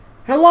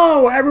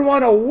Hello,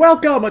 everyone, and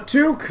welcome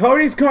to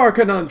Cody's Car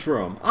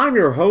Conundrum. I'm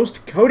your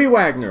host, Cody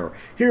Wagner.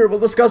 Here we'll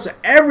discuss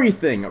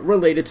everything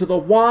related to the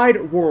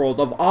wide world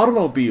of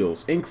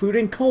automobiles,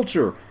 including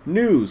culture,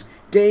 news,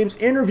 games,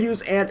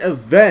 interviews, and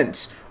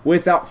events.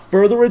 Without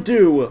further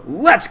ado,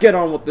 let's get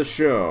on with the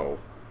show.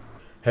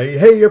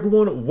 Hey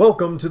everyone,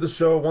 welcome to the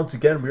show. Once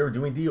again, we are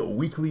doing the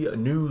weekly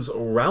news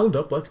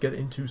roundup. Let's get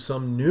into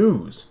some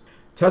news.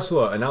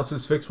 Tesla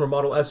announces fix for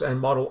Model S and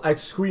Model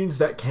X screens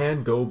that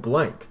can go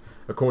blank.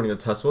 According to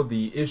Tesla,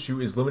 the issue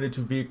is limited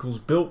to vehicles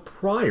built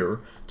prior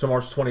to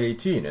March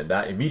 2018, and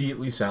that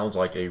immediately sounds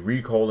like a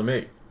recall to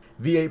me.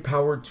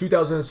 V8-powered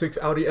 2006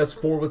 Audi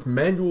S4 with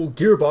manual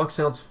gearbox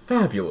sounds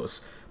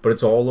fabulous, but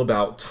it's all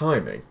about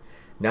timing.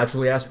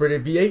 Naturally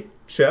aspirated V8?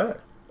 Check.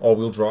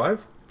 All-wheel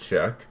drive?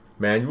 Check.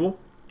 Manual?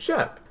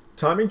 Check.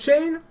 Timing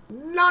chain?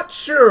 Not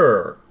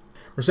sure.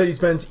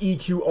 Mercedes-Benz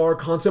EQR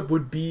concept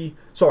would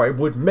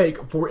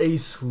make for a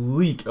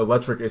sleek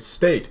electric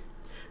estate.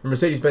 The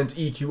Mercedes-Benz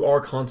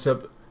EQR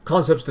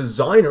concept's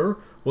designer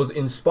was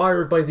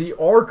inspired by the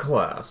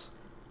R-Class.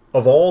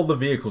 Of all the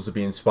vehicles to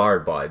be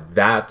inspired by,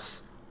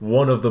 that's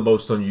one of the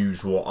most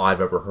unusual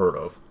I've ever heard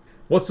of.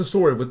 What's the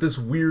story with this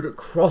weird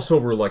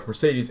crossover like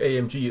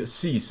Mercedes-AMG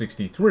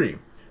C63?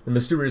 The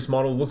mysterious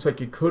model looks like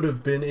it could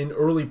have been an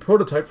early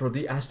prototype for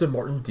the Aston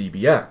Martin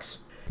DBX.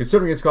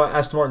 Considering it's got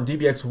Aston Martin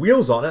DBX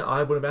wheels on it,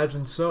 I would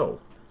imagine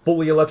so.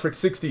 Fully electric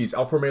 60s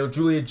Alfa Romeo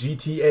Giulia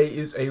GTA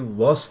is a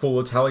lustful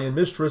Italian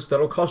mistress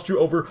that'll cost you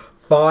over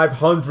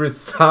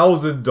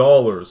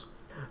 $500,000.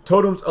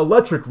 Totem's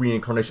electric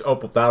reincarnation... Oh,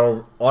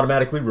 that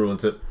automatically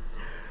ruins it.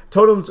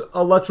 Totem's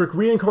electric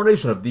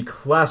reincarnation of the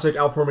classic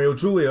Alfa Romeo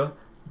Giulia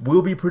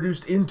will be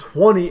produced in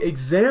 20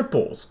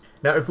 examples.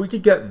 Now, if we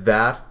could get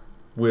that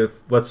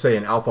with, let's say,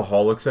 an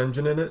Alphaholics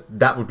engine in it,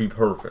 that would be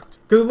perfect.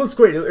 Because it looks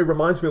great. It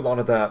reminds me a lot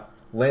of that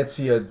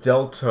Lancia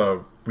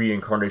Delta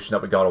reincarnation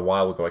that we got a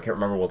while ago. I can't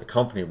remember what the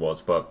company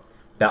was, but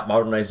that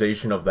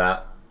modernization of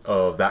that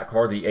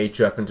car, the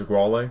HF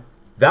Integrale,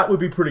 that would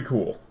be pretty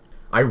cool.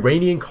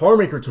 Iranian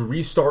carmaker to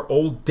restart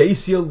old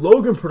Dacia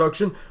Logan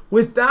production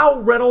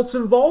without Renault's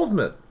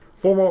involvement.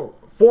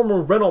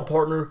 Former Renault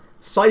partner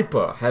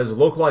Saipa has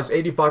localized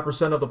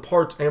 85% of the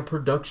parts and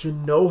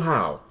production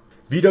know-how.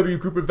 VW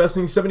Group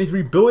investing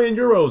 73 billion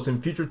euros in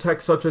future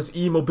tech such as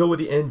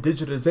e-mobility and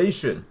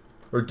digitalization.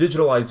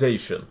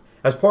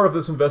 As part of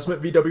this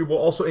investment, VW will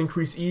also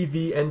increase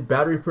EV and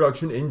battery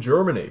production in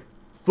Germany.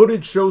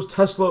 Footage shows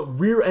Tesla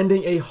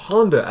rear-ending a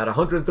Honda at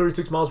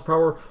 136 miles per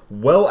hour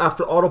well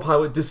after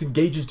autopilot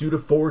disengages due to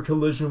forward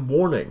collision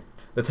warning.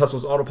 The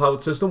Tesla's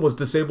autopilot system was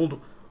disabled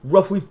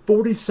roughly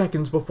 40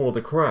 seconds before the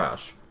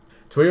crash.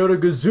 Toyota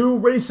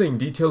Gazoo Racing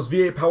details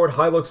V8-powered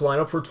Hilux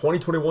lineup for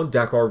 2021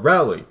 Dakar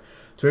Rally.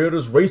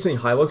 Toyota's racing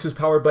Hilux is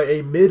powered by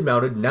a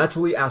mid-mounted,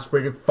 naturally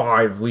aspirated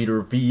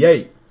 5-liter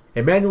V8.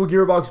 A manual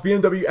gearbox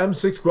BMW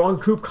M6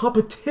 Grand Coupe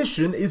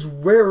competition is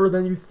rarer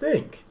than you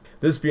think.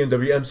 This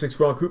BMW M6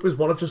 Grand Coupe is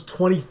one of just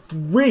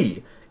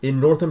 23 in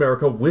North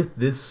America with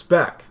this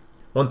spec.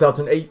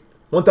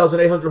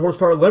 1,800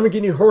 horsepower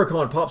Lamborghini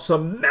Huracan pops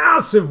some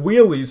massive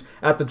wheelies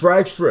at the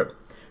drag strip.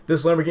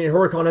 This Lamborghini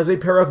Huracan has a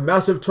pair of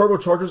massive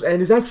turbochargers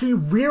and is actually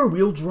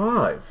rear-wheel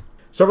drive.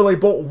 Chevrolet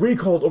Bolt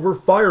recalled over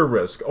fire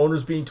risk,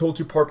 owners being told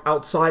to park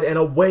outside and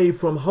away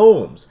from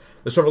homes.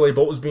 The Chevrolet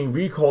Bolt is being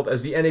recalled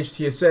as the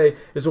NHTSA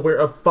is aware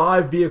of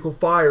 5 vehicle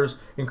fires,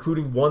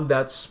 including one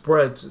that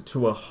spread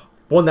to a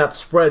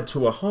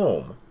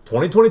home.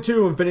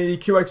 2022 Infiniti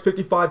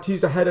QX55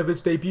 teased ahead of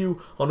its debut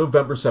on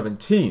November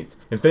 17th.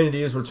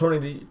 Infiniti is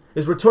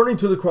returning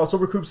to the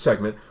crossover coupe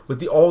segment with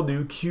the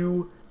all-new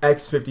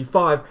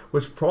QX55,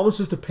 which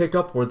promises to pick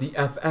up where the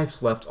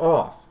FX left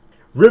off.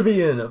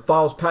 Rivian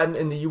files patent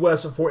in the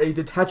US for a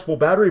detachable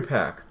battery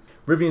pack.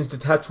 Rivian's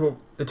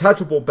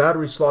detachable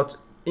battery slots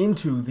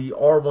into the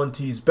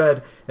R1T's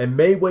bed and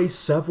may weigh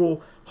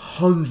several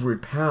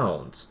hundred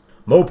pounds.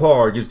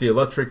 Mopar gives the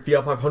electric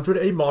Fiat 500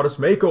 a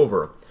modest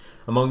makeover.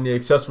 Among the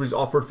accessories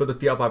offered for the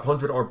Fiat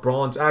 500 are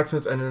bronze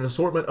accents and an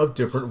assortment of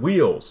different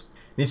wheels.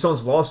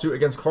 Nissan's lawsuit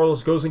against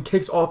Carlos Ghosn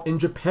kicks off in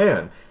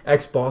Japan,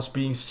 ex-boss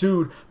being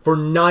sued for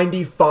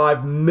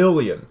 $95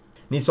 million.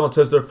 Nissan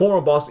says their former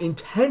boss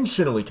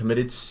intentionally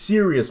committed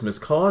serious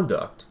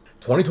misconduct.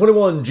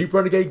 2021 Jeep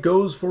Renegade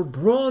goes for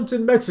bronze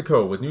in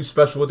Mexico with new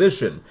special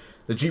edition.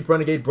 The Jeep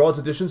Renegade Bronze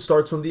Edition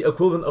starts from the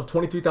equivalent of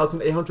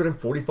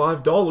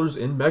 $23,845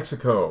 in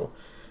Mexico.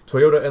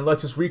 Toyota and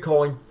Lexus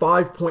recalling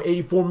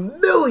 5.84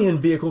 million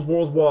vehicles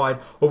worldwide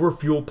over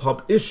fuel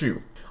pump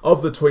issue.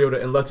 Of the Toyota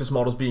and Lexus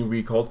models being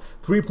recalled,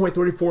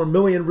 3.34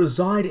 million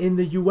reside in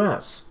the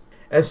US.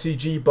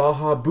 SCG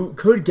Baja Boot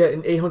could get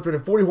an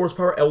 840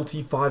 horsepower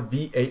LT5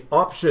 V8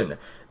 option.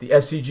 The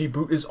SCG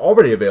Boot is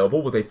already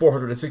available with a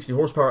 460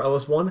 horsepower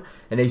LS1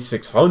 and a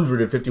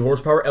 650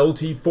 horsepower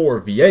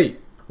LT4 V8.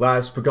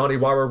 Last, Pagani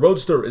Huayra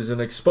Roadster is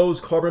an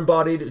exposed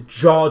carbon-bodied,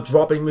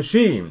 jaw-dropping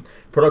machine.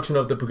 Production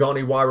of the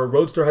Pagani Huayra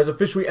Roadster has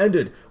officially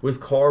ended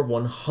with Car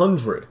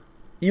 100.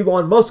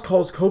 Elon Musk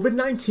calls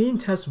COVID-19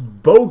 tests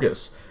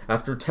bogus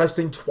after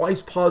testing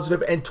twice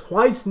positive and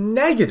twice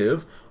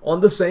negative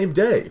on the same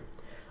day.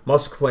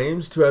 Musk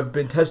claims to have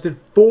been tested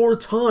 4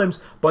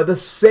 times by the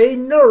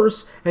same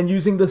nurse and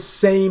using the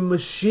same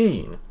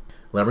machine.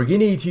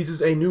 Lamborghini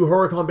teases a new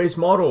Huracan-based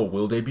model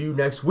will debut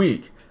next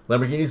week.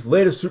 Lamborghini's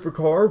latest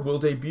supercar will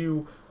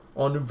debut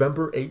on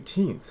November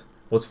 18th.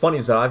 What's funny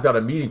is that I've got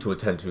a meeting to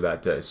attend to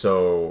that day,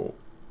 so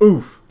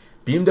oof.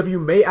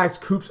 BMW may axe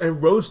coupes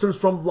and roadsters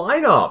from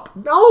lineup.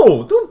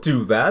 No, don't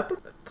do that.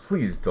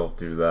 Please don't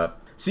do that.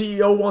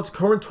 CEO wants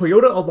current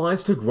Toyota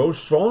alliance to grow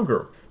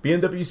stronger.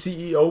 BMW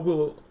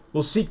CEO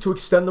will seek to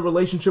extend the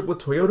relationship with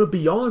Toyota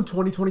beyond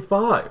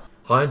 2025.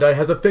 Hyundai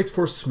has a fix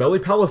for smelly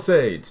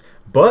Palisades,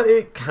 but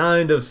it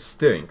kind of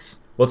stinks.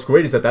 What's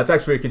great is that that's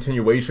actually a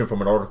continuation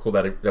from an article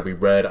that we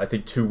read, I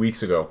think, 2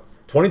 weeks ago.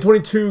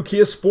 2022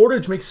 Kia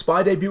Sportage makes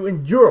SPY debut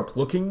in Europe,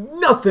 looking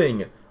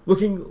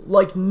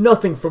like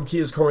nothing from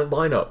Kia's current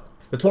lineup.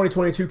 The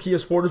 2022 Kia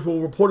Sportage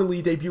will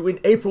reportedly debut in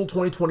April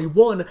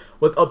 2021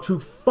 with up to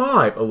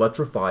 5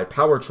 electrified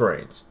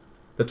powertrains.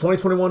 The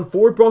 2021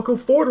 Ford Bronco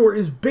 4-door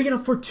is big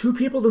enough for 2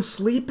 people to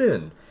sleep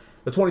in.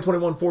 The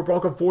 2021 Ford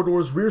Bronco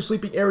 4-door's rear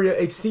sleeping area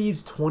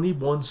exceeds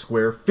 21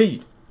 square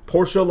feet.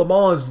 Porsche Le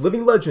Mans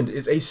Living Legend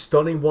is a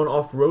stunning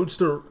one-off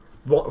racer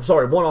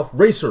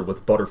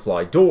with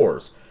butterfly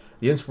doors.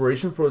 The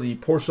inspiration for the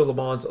Porsche Le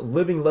Mans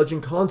Living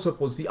Legend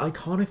concept was the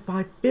iconic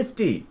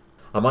 550.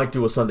 I might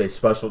do a Sunday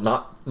special,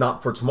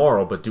 not for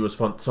tomorrow, but do a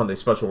Sunday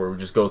special where we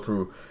just go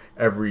through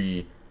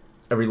every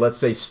let's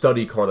say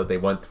study car that they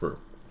went through.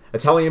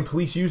 Italian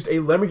police used a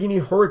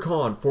Lamborghini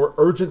Huracan for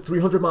urgent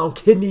 300-mile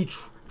kidney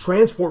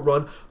transport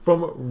run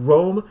from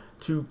Rome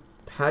to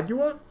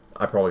Padua?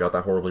 I probably got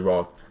that horribly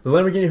wrong. The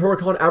Lamborghini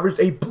Huracan averaged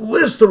a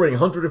blistering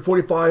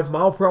 145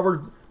 mile per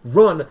hour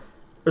run.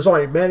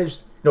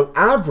 Averaged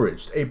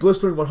a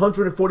blistering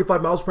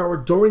 145 miles per hour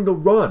during the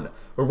run,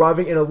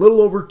 arriving in a little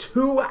over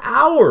 2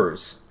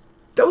 hours.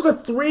 That was a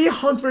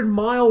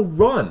 300-mile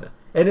run,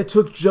 and it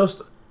took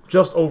just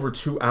over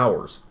 2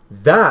 hours.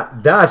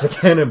 That's a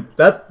kind of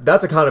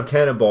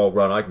cannonball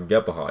run I can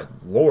get behind.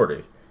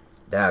 Lordy,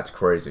 that's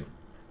crazy.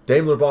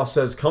 Daimler boss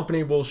says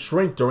company will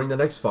shrink during the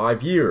next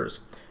 5 years.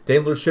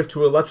 Daimler's shift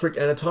to electric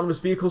and autonomous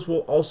vehicles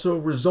will also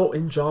result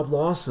in job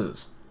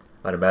losses.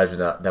 I'd imagine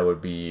that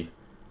would be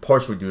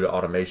partially due to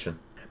automation.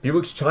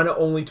 Buick's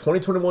China-only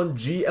 2021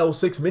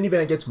 GL6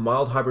 minivan gets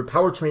mild hybrid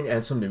powertrain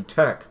and some new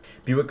tech.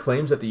 Buick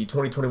claims that the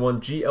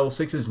 2021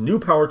 GL6's new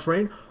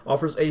powertrain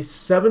offers a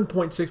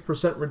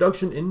 7.6%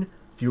 reduction in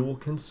fuel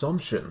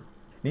consumption.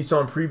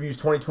 Nissan previews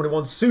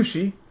 2021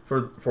 Sushi.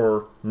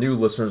 For new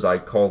listeners, I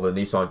call the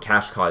Nissan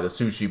Qashqai the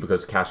Sushi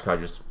because Qashqai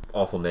just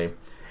awful name.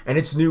 And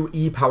its new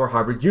e-Power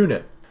hybrid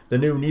unit. The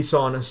new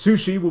Nissan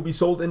Sushi will be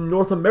sold in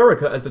North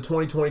America as the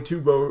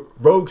 2022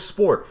 Rogue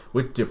Sport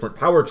with different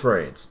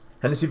powertrains.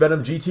 Hennessy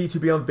Venom GT to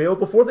be unveiled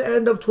before the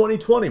end of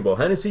 2020. Well,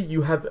 Hennessy,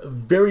 you have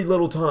very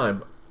little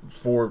time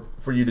for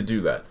you to do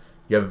that.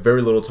 You have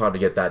very little time to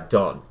get that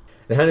done.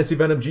 The Hennessy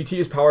Venom GT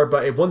is powered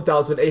by a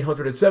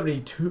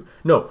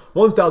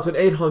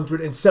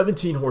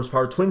 1,817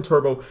 horsepower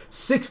twin-turbo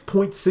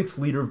 6.6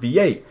 liter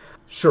V8.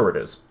 Sure it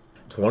is.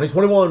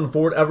 2021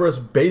 Ford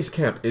Everest Base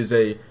Camp is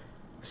a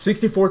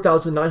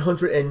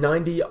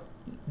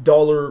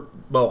 $64,990,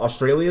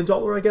 Australian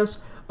dollar, I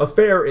guess,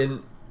 affair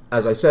in,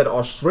 as I said,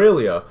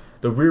 Australia.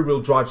 The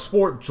rear-wheel drive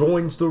Sport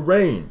joins the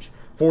range.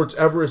 Ford's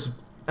Everest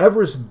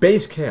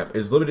Base Camp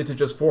is limited to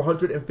just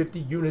 450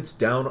 units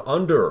down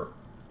under.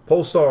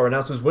 Polestar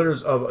announces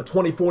winners of a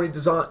 2040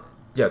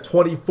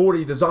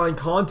 design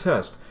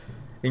contest.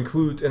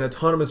 Includes an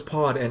autonomous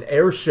pod and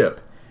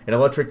airship. An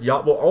electric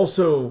yacht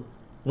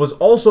was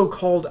also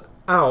called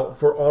out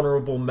for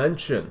honorable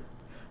mention.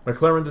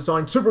 McLaren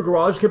designed Super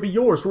Garage can be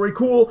yours for a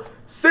cool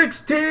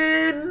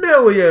 $16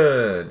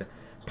 million.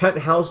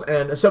 Penthouse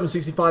and a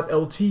 765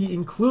 LT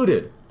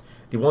included.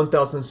 The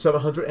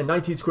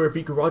 1,719 square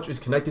feet garage is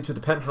connected to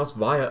the penthouse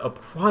via a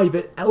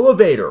private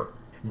elevator.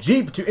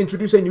 Jeep to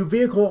introduce a new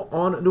vehicle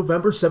on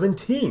November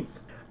 17th.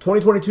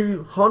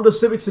 2022 Honda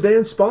Civic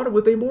sedan spotted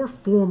with a more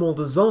formal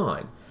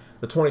design.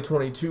 The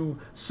 2022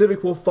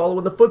 Civic will follow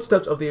in the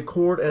footsteps of the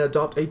Accord and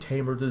adopt a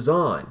tamer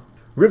design.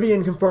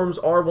 Rivian confirms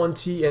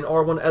R1T and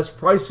R1S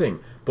pricing,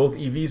 both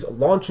EVs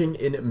launching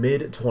in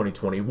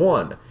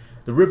mid-2021.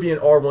 The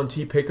Rivian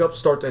R1T pickup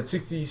starts at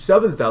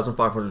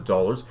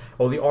 $67,500,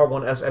 while the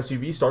R1S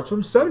SUV starts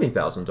from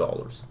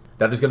 $70,000.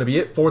 That is going to be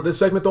it for this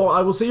segment, though.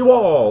 I will see you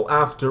all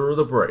after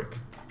the break.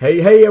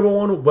 Hey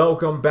everyone,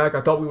 welcome back. I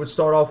thought we would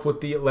start off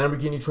with the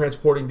Lamborghini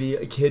transporting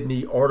the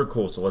kidney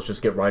article, so let's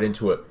just get right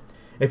into it.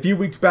 A few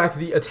weeks back,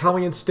 the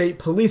Italian state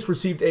police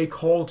received a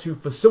call to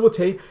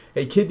facilitate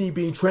a kidney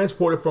being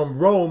transported from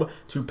Rome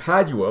to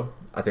Padua.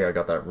 I think I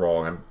got that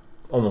wrong. I'm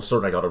almost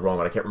certain I got it wrong,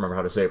 but I can't remember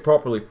how to say it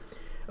properly.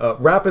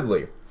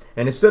 Rapidly.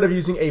 And instead of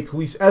using a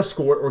police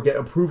escort or get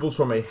approvals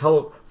for a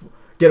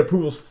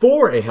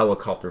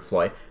helicopter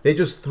flight, they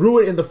just threw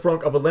it in the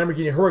front of a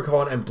Lamborghini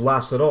Huracan and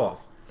blasted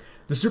off.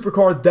 The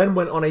supercar then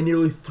went on a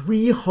nearly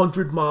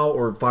 300-mile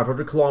or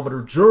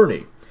 500-kilometer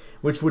journey,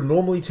 which would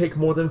normally take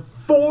more than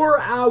 4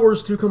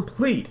 hours to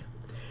complete.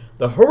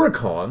 The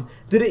Huracan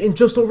did it in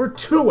just over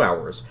 2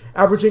 hours,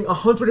 averaging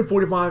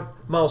 145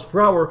 miles per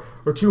hour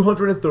or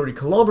 230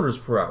 kilometers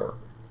per hour.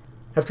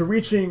 After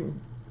reaching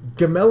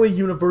Gemelli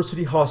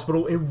University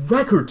Hospital in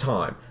record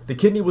time, the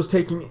kidney was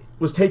taken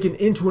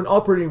into an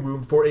operating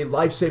room for a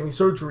life-saving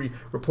surgery,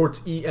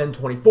 reports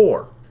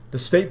EN24. The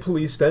state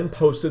police then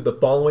posted the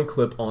following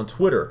clip on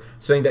Twitter,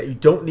 saying that you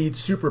don't need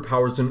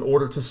superpowers in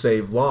order to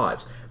save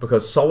lives,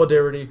 because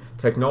solidarity,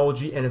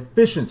 technology, and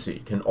efficiency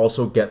can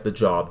also get the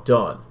job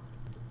done.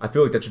 I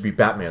feel like that should be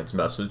Batman's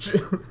message,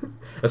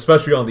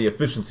 especially on the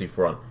efficiency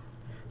front.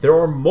 There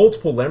are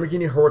multiple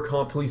Lamborghini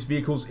Huracan police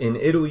vehicles in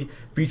Italy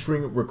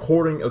featuring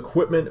recording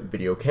equipment,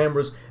 video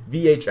cameras,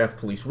 VHF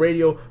police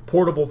radio,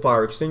 portable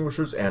fire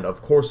extinguishers, and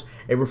of course,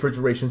 a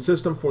refrigeration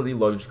system for the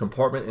luggage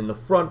compartment in the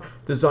front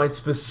designed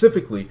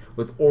specifically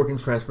with organ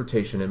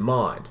transportation in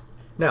mind.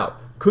 Now,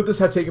 could this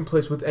have taken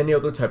place with any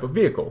other type of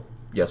vehicle?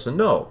 Yes and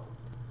no.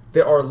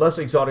 There are less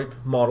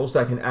exotic models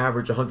that can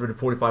average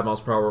 145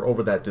 miles per hour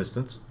over that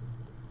distance.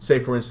 Say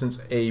for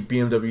instance a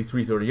BMW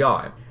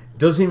 330i.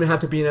 Doesn't even have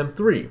to be an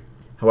M3.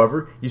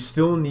 However, you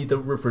still need the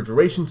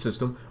refrigeration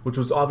system, which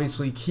was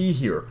obviously key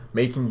here,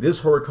 making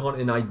this Huracan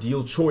an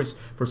ideal choice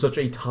for such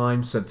a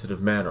time-sensitive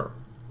manner.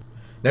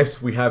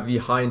 Next, we have the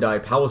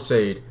Hyundai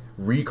Palisade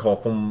recall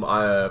from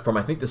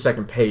I think the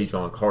second page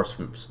on Car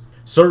Scoops.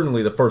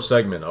 Certainly the first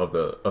segment of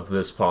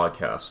this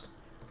podcast.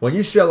 When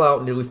you shell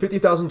out nearly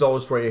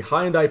 $50,000 for a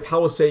Hyundai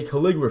Palisade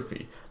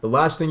calligraphy, the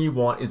last thing you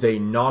want is a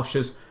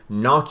noxious,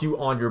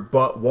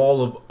 knock-you-on-your-butt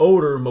wall of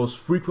odor most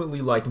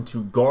frequently likened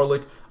to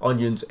garlic,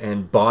 onions,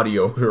 and body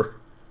odor.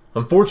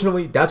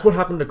 Unfortunately, that's what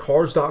happened to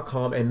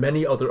Cars.com and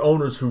many other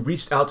owners who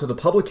reached out to the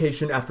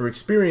publication after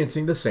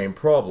experiencing the same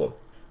problem.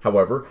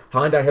 However,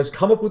 Hyundai has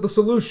come up with a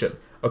solution.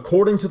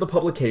 According to the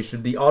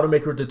publication, the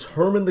automaker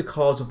determined the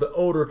cause of the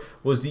odor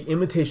was the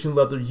imitation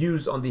leather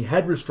used on the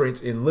head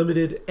restraints in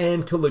limited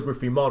and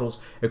calligraphy models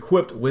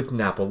equipped with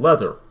Nappa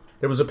leather.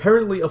 There was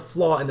apparently a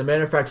flaw in the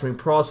manufacturing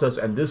process,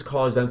 and this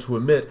caused them to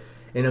emit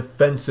an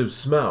offensive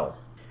smell.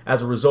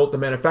 As a result, the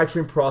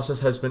manufacturing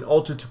process has been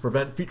altered to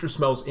prevent future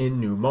smells in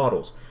new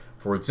models.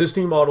 For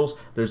existing models,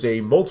 there's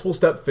a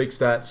multiple-step fix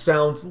that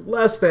sounds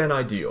less than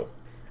ideal.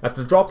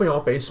 After dropping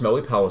off a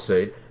smelly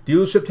Palisade,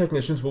 dealership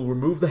technicians will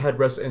remove the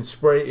headrest and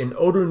spray an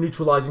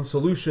odor-neutralizing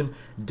solution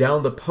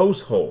down the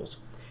post holes.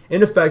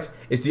 In effect,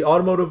 it's the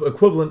automotive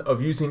equivalent of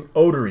using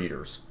odor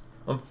eaters.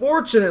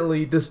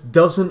 Unfortunately, this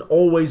doesn't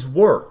always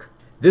work.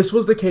 This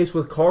was the case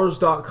with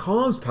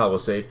Cars.com's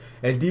Palisade,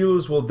 and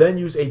dealers will then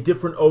use a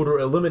different odor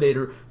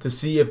eliminator to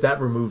see if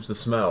that removes the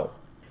smell.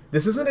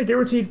 This isn't a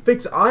guaranteed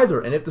fix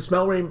either, and if the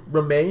smell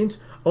remains,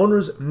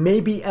 owners may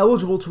be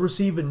eligible to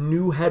receive a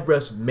new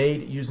headrest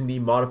made using the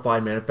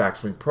modified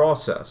manufacturing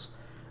process.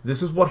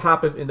 This is what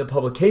happened in the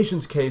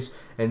publication's case,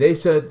 and they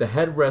said the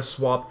headrest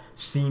swap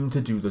seemed to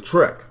do the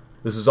trick.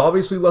 This is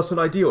obviously less than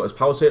ideal, as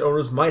Palisade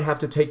owners might have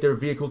to take their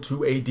vehicle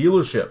to a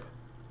dealership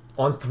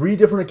on 3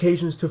 different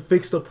occasions to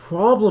fix the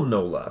problem,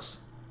 no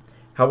less.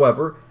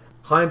 However,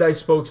 Hyundai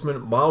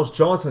spokesman Miles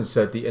Johnson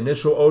said the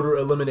initial odor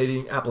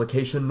eliminating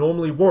application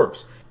normally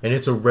works, and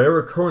it's a rare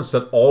occurrence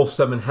that all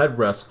 7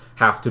 headrests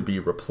have to be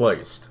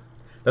replaced.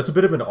 That's a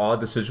bit of an odd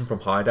decision from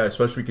Hyundai,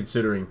 especially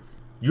considering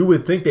you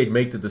would think they'd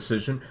make the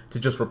decision to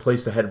just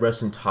replace the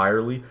headrest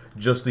entirely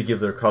just to give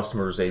their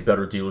customers a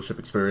better dealership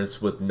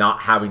experience with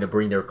not having to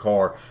bring their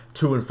car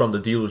to and from the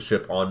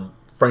dealership on,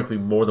 frankly,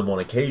 more than one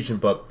occasion,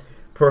 but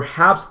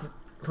perhaps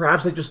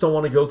they just don't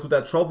want to go through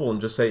that trouble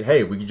and just say,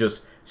 hey, we can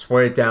just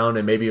spray it down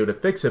and maybe it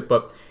would fix it.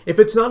 But if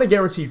it's not a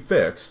guaranteed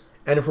fix,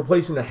 and if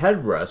replacing the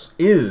headrest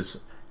is,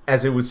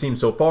 as it would seem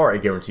so far, a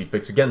guaranteed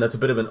fix, again, that's a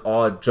bit of an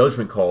odd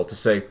judgment call to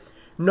say,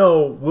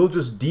 no, we'll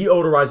just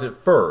deodorize it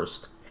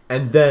first,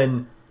 and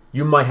then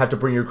you might have to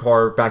bring your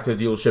car back to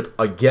the dealership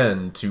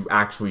again to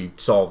actually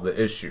solve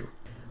the issue.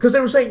 Because they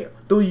were saying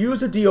they'll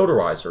use a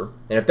deodorizer,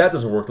 and if that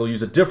doesn't work, they'll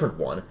use a different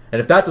one, and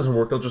if that doesn't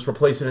work, they'll just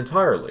replace it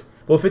entirely.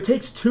 Well, if it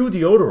takes 2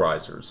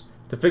 deodorizers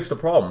to fix the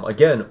problem,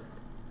 again,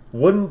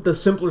 wouldn't the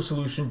simpler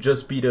solution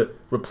just be to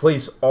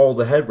replace all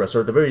the headrests,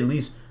 or at the very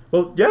least,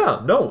 well,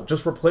 yeah, no,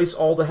 just replace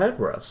all the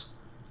headrests?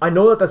 I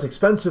know that that's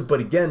expensive, but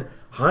again,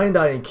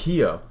 Hyundai and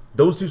Kia,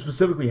 those 2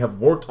 specifically, have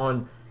worked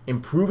on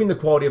improving the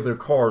quality of their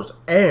cars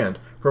and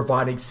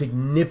providing a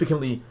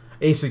significantly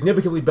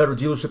better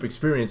dealership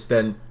experience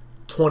than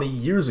 20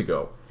 years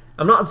ago.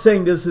 I'm not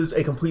saying this is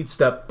a complete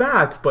step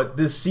back, but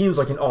this seems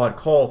like an odd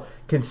call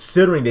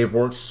considering they've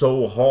worked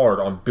so hard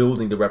on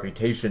building the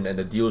reputation and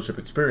the dealership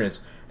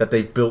experience that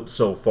they've built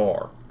so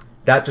far.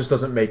 That just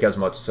doesn't make as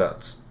much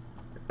sense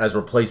as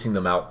replacing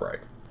them outright.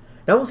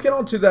 Now let's get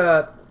on to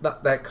that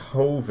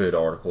COVID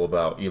article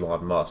about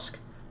Elon Musk.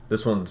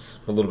 This one's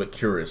a little bit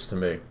curious to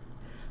me.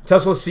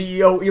 Tesla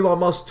CEO Elon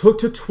Musk took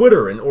to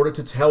Twitter in order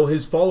to tell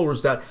his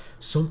followers that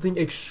something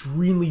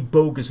extremely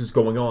bogus is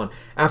going on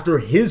after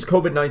his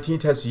COVID-19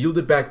 test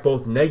yielded back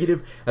both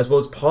negative as well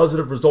as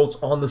positive results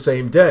on the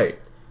same day.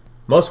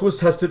 Musk was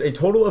tested a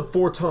total of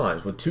 4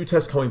 times, with 2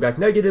 tests coming back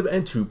negative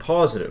and 2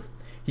 positive.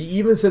 He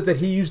even says that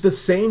he used the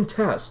same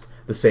test,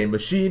 the same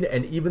machine,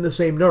 and even the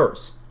same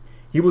nurse.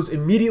 he was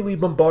immediately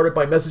bombarded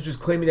by messages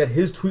claiming that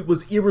his tweet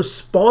was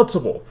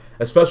irresponsible,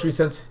 especially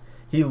since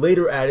he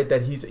later added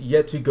that he's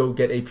yet to go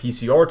get a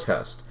PCR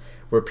test,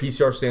 where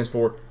PCR stands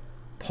for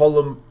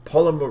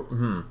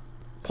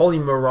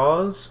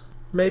polymerase,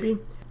 maybe?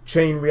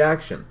 Chain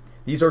reaction.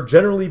 These are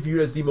generally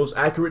viewed as the most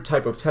accurate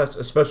type of test,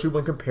 especially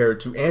when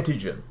compared to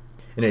antigen.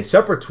 In a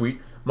separate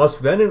tweet,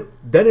 Musk then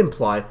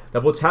implied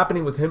that what's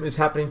happening with him is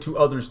happening to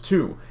others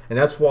too, and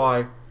that's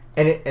why,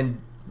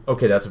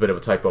 okay, that's a bit of a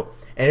typo,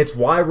 and it's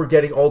why we're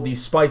getting all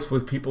these spikes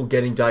with people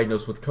getting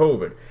diagnosed with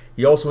COVID.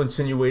 He also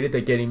insinuated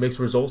that getting mixed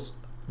results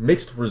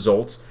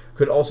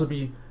could also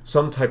be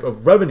some type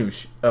of revenue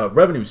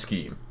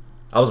scheme.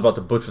 I was about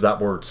to butcher that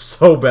word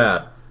so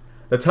bad.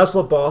 The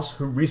Tesla boss,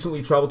 who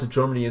recently traveled to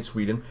Germany and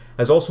Sweden,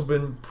 has also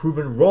been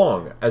proven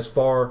wrong as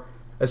far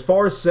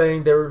as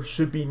saying there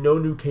should be no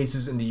new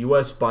cases in the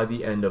US by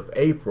the end of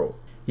April.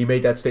 He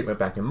made that statement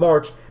back in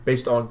March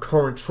based on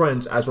current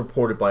trends as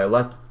reported by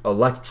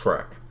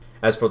Electrek.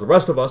 As for the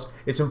rest of us,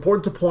 it's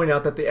important to point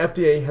out that the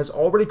FDA has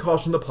already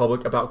cautioned the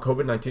public about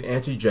COVID-19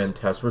 antigen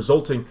tests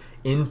resulting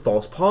in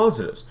false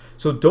positives.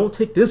 So don't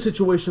take this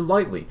situation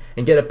lightly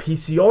and get a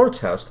PCR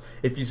test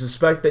if you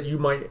suspect that you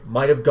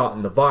might have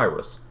gotten the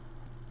virus.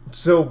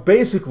 So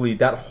basically,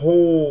 that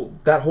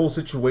whole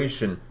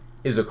situation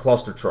is a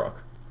cluster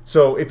truck.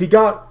 So if he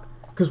got,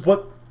 because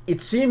what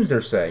it seems they're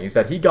saying is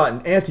that he got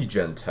an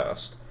antigen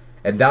test,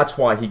 and that's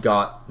why he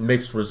got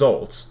mixed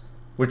results,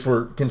 which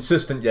were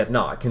consistent yet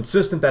not.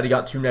 Consistent that he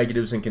got 2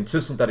 negatives and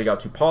consistent that he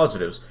got 2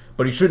 positives,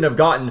 but he shouldn't have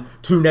gotten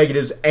 2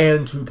 negatives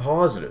and 2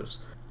 positives.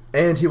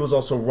 And he was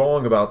also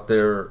wrong about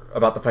the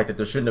fact that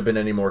there shouldn't have been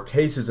any more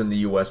cases in the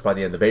US by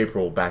the end of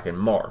April back in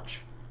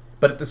March.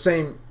 But at the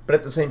same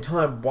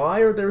time, why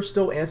are there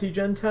still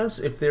antigen tests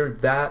if they're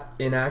that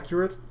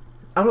inaccurate?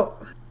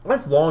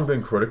 I've long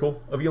been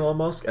critical of Elon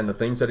Musk and the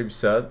things that he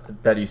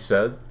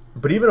said,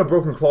 but even a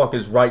broken clock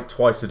is right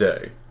twice a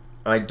day.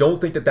 I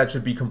don't think that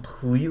should be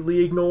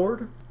completely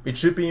ignored. It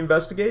should be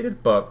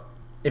investigated, but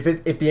if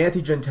the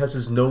antigen test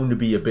is known to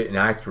be a bit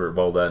inaccurate,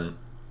 well then,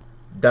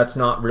 that's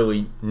not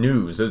really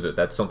news, is it?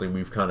 That's something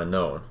we've kind of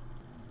known.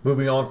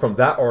 Moving on from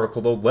that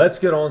article, though, let's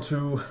get on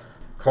to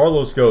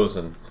Carlos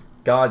Ghosn.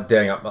 God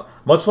dang,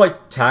 much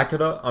like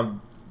Takeda, I'm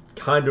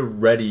kind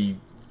of ready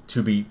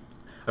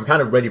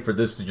for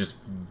this to just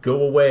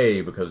go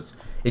away, because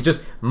it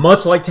just,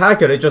 much like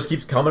Takeda, it just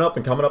keeps coming up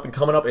and coming up and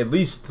coming up at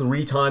least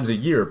 3 times a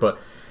year. But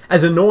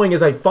as annoying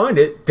as I find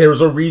it,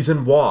 there's a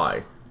reason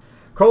why.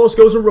 Carlos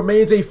Ghosn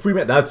remains a free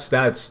man. That's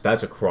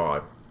a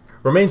crime.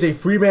 Remains a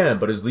free man,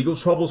 but his legal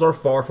troubles are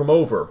far from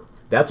over.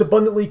 That's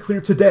abundantly clear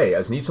today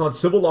as Nissan's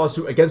civil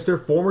lawsuit against their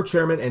former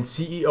chairman and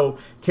CEO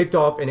kicked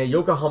off in a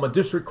Yokohama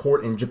district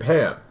court in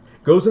Japan.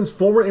 Ghosn's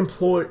former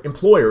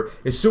employer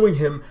is suing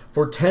him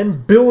for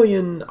 10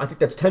 billion, I think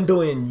that's 10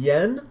 billion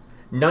yen,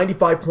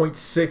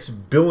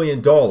 $95.6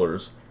 billion,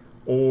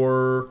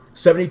 or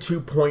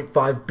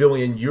 72.5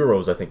 billion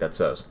euros, I think that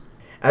says.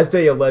 As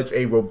they allege,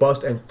 a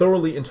robust and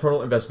thoroughly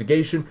internal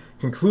investigation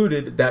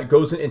concluded that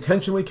Ghosn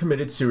intentionally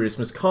committed serious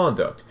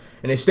misconduct.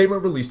 In a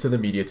statement released to the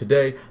media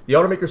today, the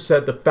automaker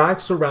said the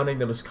facts surrounding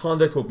the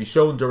misconduct will be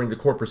shown during the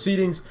court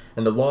proceedings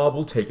and the law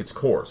will take its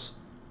course.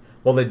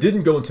 While they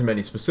didn't go into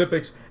many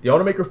specifics, the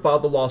automaker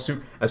filed the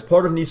lawsuit as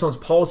part of Nissan's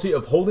policy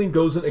of holding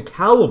Ghosn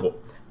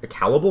accountable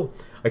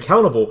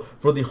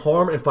for the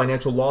harm and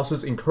financial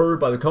losses incurred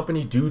by the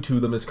company due to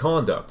the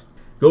misconduct.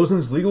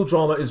 Ghosn's legal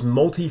drama is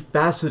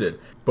multifaceted,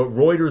 but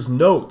Reuters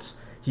notes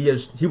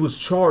he was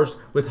charged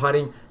with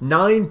hiding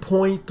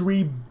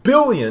 9.3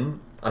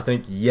 billion, I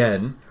think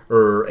yen,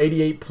 or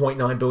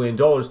 $88.9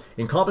 billion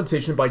in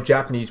compensation by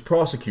Japanese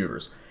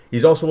prosecutors.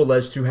 He's also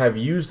alleged to have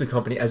used the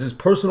company as his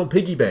personal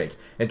piggy bank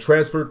and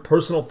transferred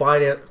personal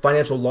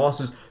financial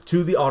losses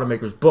to the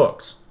automaker's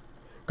books.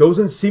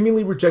 Ghosn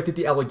seemingly rejected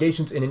the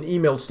allegations in an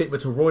emailed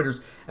statement to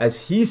Reuters,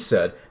 as he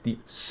said the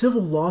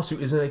civil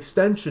lawsuit is an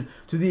extension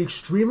to the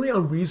extremely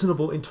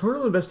unreasonable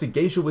internal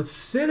investigation with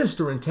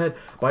sinister intent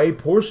by a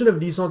portion of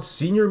Nissan's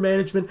senior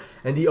management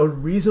and the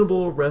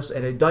unreasonable arrests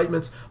and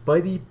indictments by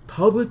the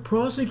public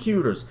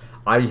prosecutors.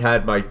 I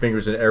had my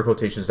fingers in air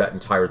quotations that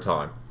entire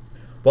time.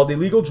 While the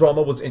legal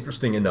drama was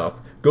interesting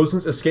enough,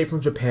 Ghosn's escape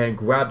from Japan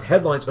grabbed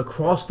headlines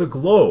across the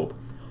globe.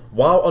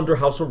 While under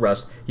house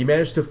arrest, he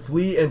managed to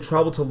flee and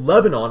travel to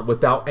Lebanon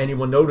without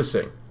anyone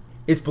noticing.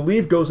 It's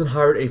believed Ghosn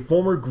hired a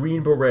former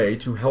Green Beret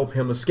to help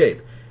him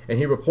escape, and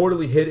he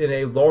reportedly hid in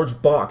a large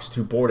box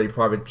to board a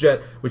private jet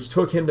which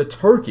took him to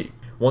Turkey.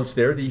 Once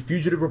there, the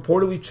fugitive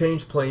reportedly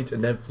changed planes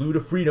and then flew to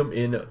freedom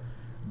in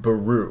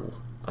Beirut.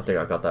 I think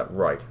I got that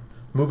right.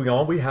 Moving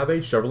on, we have a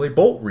Chevrolet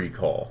Bolt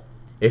recall.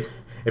 If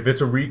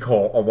it's a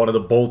recall on one of the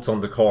bolts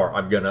on the car,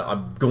 I'm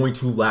going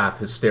to laugh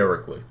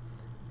hysterically.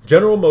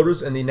 General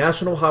Motors and the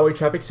National Highway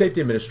Traffic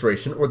Safety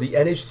Administration, or the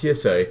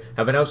NHTSA,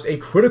 have announced a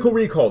critical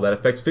recall that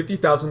affects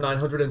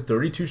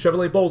 50,932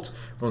 Chevrolet Bolts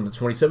from the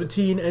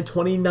 2017 and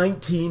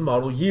 2019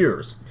 model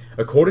years.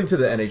 According to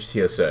the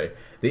NHTSA,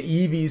 the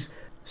EV's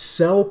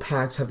cell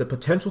packs have the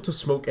potential to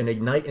smoke and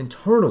ignite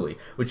internally,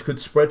 which could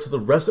spread to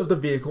the rest of the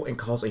vehicle and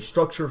cause a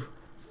structure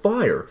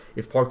fire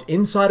if parked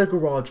inside a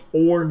garage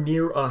or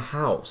near a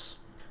house.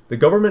 The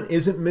government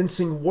isn't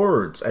mincing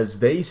words as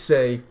they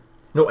said,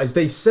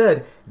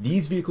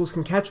 these vehicles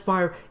can catch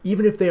fire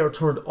even if they are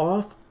turned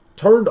off,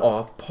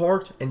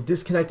 parked, and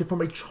disconnected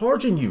from a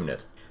charging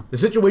unit. The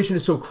situation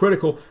is so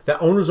critical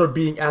that owners are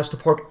being asked to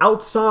park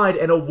outside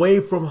and away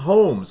from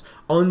homes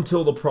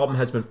until the problem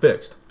has been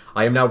fixed.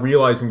 I am now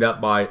realizing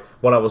that by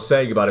what I was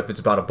saying about if it's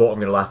about a boat, I'm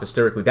going to laugh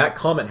hysterically. That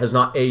comment has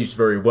not aged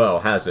very well,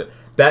 has it?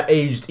 That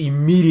aged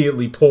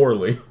immediately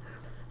poorly.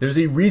 There's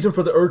a reason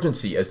for the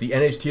urgency, as the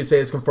NHTSA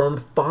has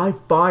confirmed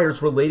 5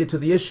 fires related to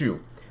the issue.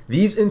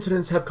 These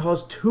incidents have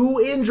caused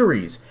 2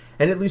 injuries,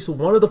 and at least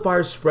one of the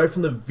fires spread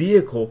from the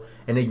vehicle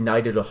and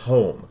ignited a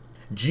home.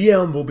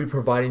 GM will be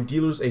providing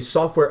dealers a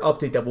software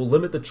update that will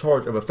limit the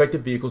charge of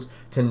affected vehicles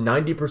to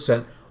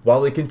 90%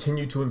 while they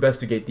continue to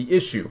investigate the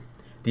issue.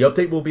 The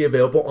update will be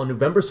available on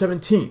November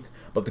 17th,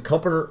 but the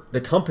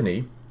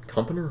company,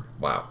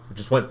 wow, it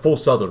just went full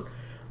southern.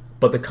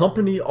 But the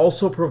company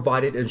also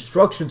provided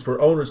instructions for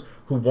owners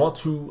who want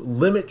to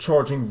limit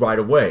charging right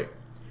away.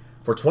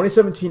 For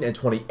 2017 and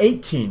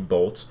 2018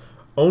 Bolts,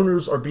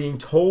 owners are being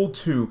told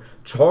to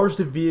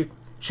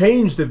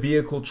change the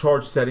vehicle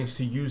charge settings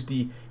to use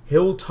the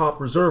Hilltop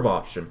Reserve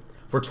option.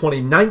 For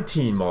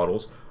 2019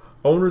 models,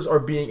 owners are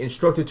being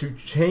instructed to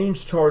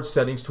change charge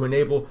settings to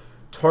enable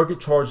target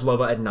charge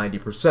level at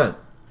 90%.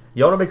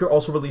 The automaker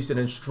also released an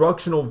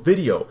instructional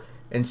video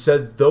and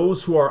said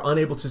those who are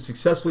unable to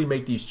successfully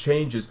make these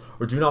changes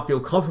or do not feel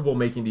comfortable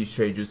making these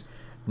changes,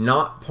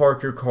 not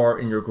park your car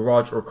in your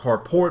garage or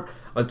carport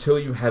until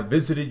you have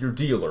visited your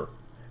dealer.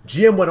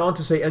 GM went on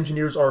to say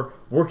engineers are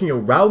working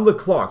around the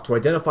clock to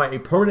identify a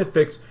permanent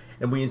fix,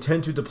 and we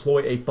intend to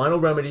deploy a final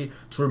remedy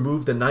to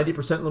remove the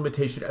 90%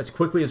 limitation as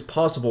quickly as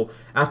possible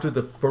after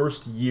the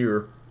first of the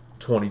year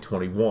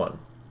 2021.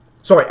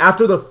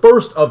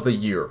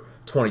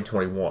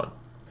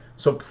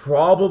 So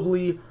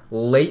probably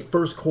late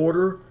first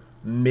quarter,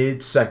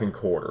 mid second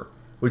quarter,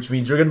 which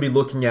means you're going to be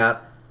looking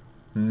at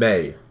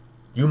May.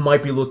 You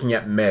might be looking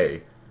at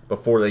May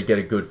before they get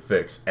a good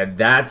fix, and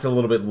that's a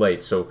little bit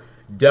late, so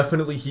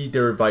definitely heed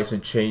their advice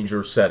and change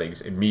your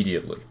settings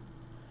immediately.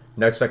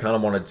 Next, I kind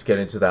of wanted to get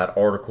into that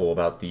article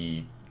about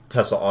the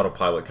Tesla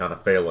Autopilot kind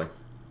of failing.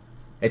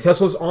 A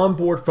Tesla's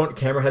onboard front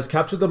camera has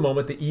captured the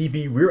moment the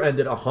EV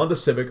rear-ended a Honda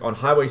Civic on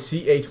Highway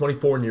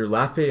CA-24 near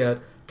Lafayette,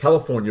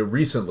 California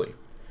recently.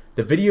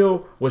 The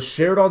video was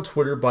shared on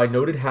Twitter by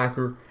noted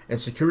hacker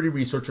and security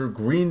researcher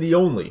Green the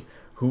Only,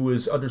 who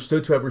is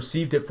understood to have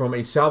received it from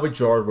a salvage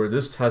yard where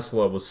this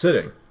Tesla was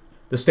sitting.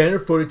 The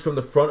standard footage from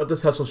the front of the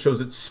Tesla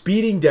shows it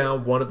speeding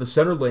down one of the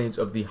center lanes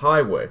of the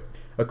highway.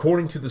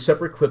 According to the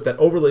separate clip that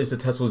overlays the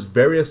Tesla's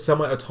various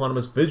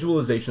semi-autonomous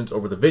visualizations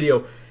over the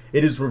video,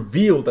 it is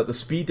revealed that the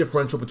speed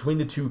differential between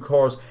the two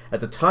cars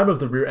at the time of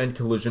the rear-end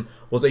collision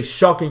was a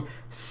shocking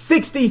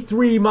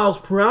 63 miles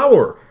per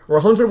hour, or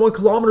 101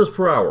 kilometers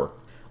per hour.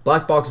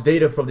 Black box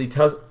data from the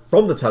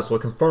Tesla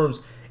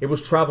confirms it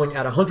was traveling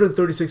at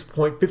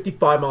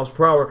 136.55 miles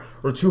per hour,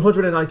 or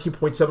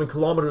 219.7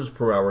 kilometers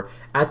per hour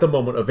at the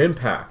moment of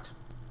impact.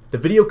 The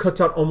video cuts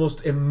out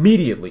almost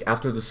immediately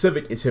after the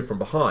Civic is hit from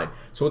behind,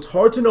 so it's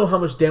hard to know how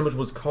much damage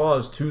was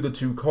caused to the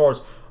two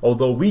cars,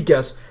 although we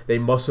guess they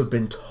must have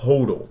been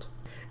totaled.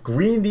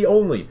 Green the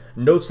Only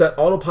notes that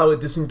Autopilot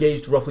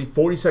disengaged roughly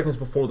 40 seconds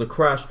before the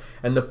crash,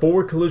 and the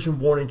forward collision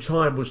warning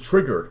chime was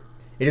triggered.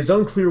 It is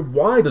unclear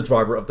why the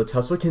driver of the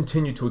Tesla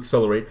continued to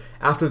accelerate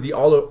after the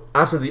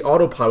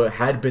Autopilot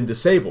had been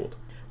disabled.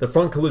 The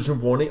front collision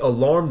warning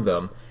alarmed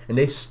them,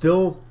 and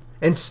still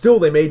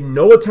they made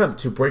no attempt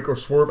to brake or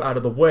swerve out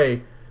of the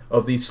way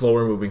of the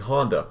slower moving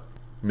Honda.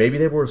 Maybe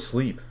they were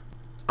asleep.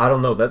 I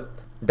don't know.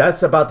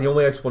 That's about the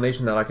only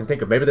explanation that I can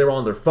think of. Maybe they were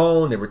on their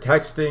phone, they were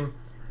texting,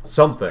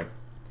 something.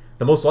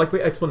 The most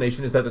likely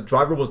explanation is that the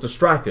driver was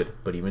distracted,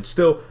 but even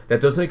still,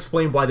 that doesn't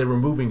explain why they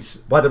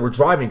were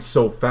driving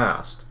so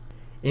fast.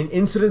 In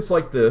incidents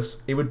like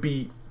this, it would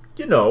be,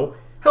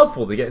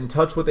 helpful to get in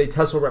touch with a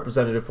Tesla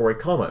representative for a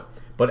comment.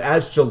 But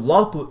as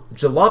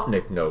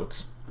Jalopnik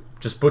notes,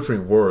 just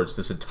butchering words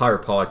this entire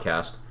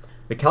podcast,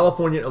 the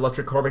Californian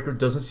electric car maker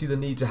doesn't see the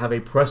need to have a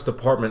press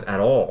department at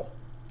all.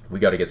 We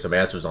got to get some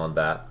answers on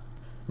that.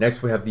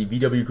 Next, we have the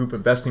VW Group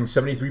investing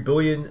 73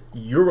 billion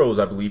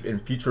euros, I believe, in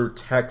future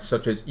tech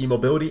such as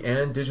e-mobility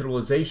and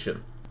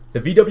digitalization. The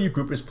VW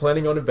Group is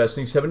planning on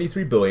investing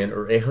 73 billion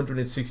or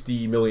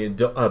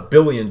 $860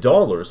 billion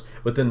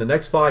within the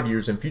next 5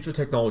 years in future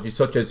technology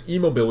such as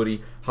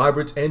e-mobility,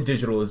 hybrids, and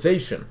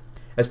digitalization.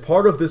 As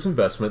part of this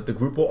investment, the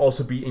group will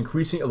also be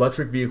increasing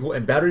electric vehicle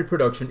and battery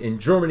production in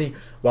Germany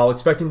while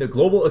expecting the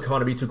global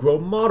economy to grow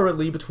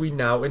moderately between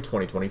now and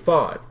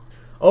 2025.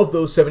 Of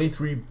those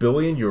 73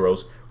 billion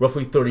euros,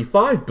 roughly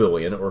 35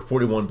 billion or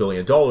 $41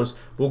 billion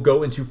will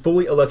go into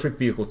fully electric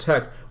vehicle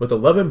tech, with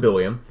 11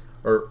 billion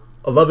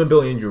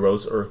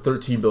euros or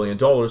 $13 billion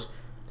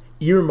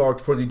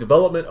earmarked for the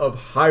development of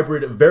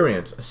hybrid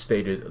variants,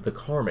 stated the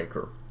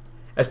carmaker.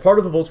 As part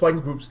of the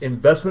Volkswagen Group's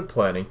investment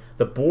planning,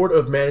 the Board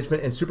of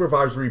Management and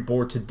Supervisory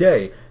Board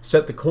today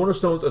set the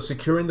cornerstones of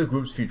securing the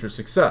group's future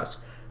success.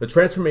 The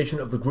transformation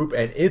of the group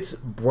and its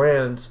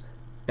brands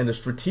and the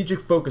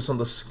strategic focus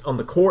on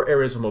the core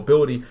areas of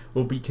mobility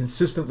will be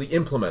consistently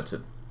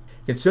implemented.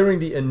 Considering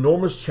the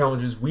enormous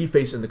challenges we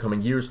face in the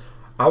coming years,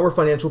 our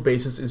financial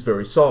basis is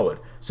very solid,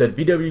 said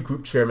VW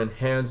Group Chairman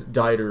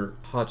Hans-Dieter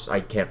Hotz. I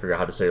can't figure out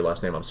how to say your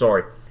last name, I'm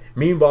sorry.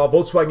 Meanwhile,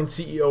 Volkswagen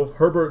CEO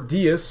Herbert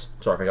Diess,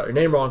 sorry if I got your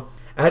name wrong,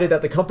 added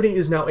that the company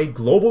is now a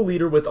global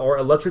leader with our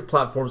electric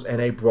platforms and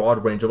a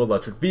broad range of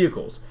electric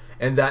vehicles,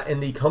 and that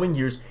in the coming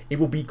years it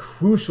will be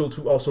crucial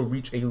to also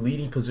reach a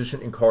leading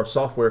position in car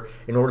software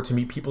in order to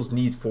meet people's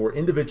needs for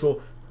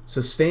individual,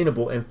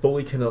 sustainable, and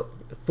fully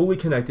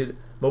connected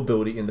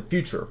mobility in the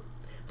future.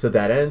 To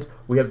that end,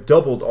 we have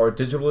doubled our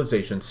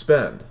digitalization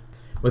spend.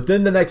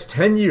 Within the next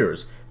 10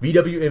 years,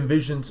 VW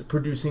envisions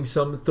producing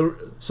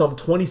some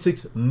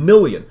 26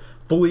 million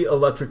fully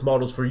electric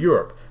models for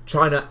Europe,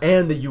 China,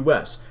 and the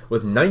US,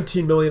 with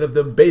 19 million of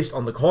them based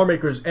on the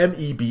carmaker's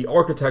MEB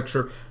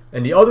architecture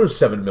and the other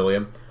 7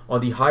 million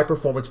on the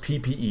high-performance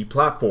PPE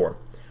platform.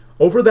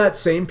 Over that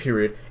same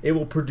period, it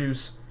will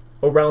produce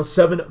around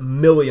 7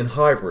 million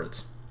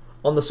hybrids.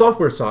 On the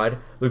software side,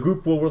 the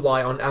group will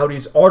rely on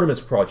Audi's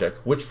Artemis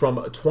project, which from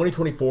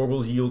 2024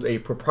 will yield a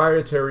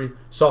proprietary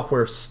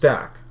software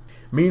stack.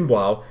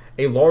 Meanwhile,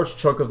 a large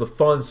chunk of the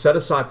funds set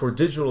aside for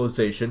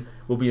digitalization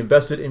will be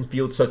invested in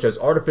fields such as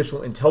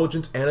artificial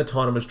intelligence and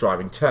autonomous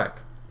driving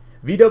tech.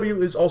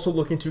 VW is also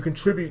looking to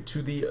contribute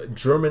to the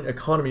German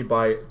economy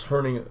by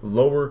turning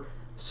lower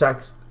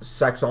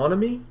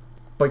Saxony,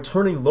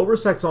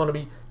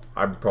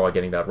 I'm probably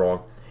getting that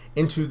wrong,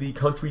 into the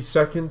country's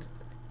second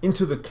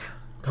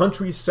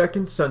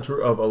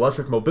center of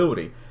electric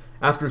mobility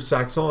after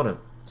Saxony?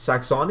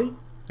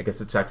 I guess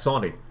it's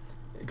Saxony,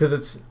 because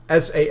it's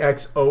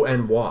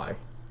Saxony.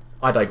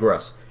 I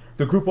digress.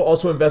 The group will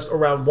also invest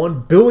around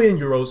 1 billion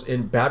euros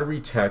in battery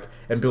tech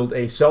and build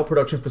a cell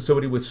production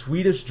facility with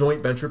Swedish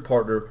joint venture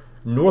partner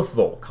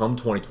Northvolt come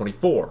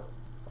 2024.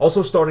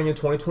 Also starting in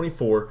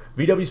 2024,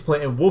 VW's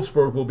plant in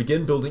Wolfsburg will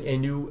begin building a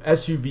new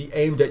SUV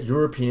aimed at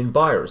European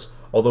buyers,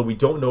 although we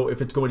don't know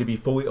if it's going to be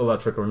fully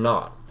electric or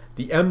not.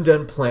 The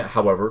Emden plant,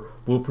 however,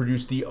 will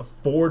produce the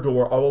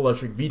 4-door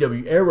all-electric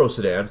VW Aero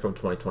sedan from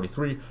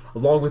 2023,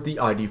 along with the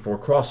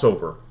ID.4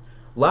 crossover.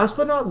 Last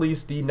but not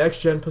least, the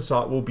next-gen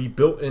Passat will be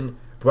built in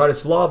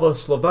Bratislava,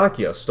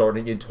 Slovakia,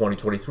 starting in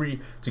 2023,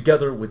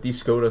 together with the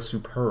Skoda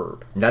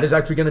Superb. And that is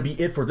actually going to be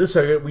it for this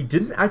segment. We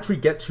didn't actually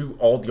get to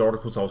all the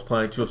articles I was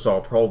planning to, so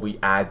I'll probably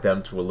add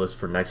them to a list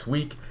for next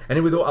week.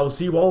 Anyway, though, I will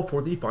see you all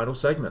for the final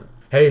segment.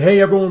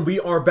 Hey everyone, we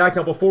are back.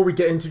 Now, before we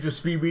get into just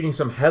speed reading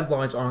some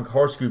headlines on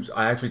Car Scoops,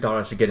 I actually thought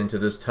I should get into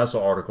this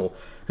Tesla article,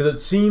 because it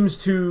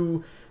seems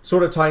to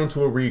sort of tie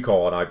into a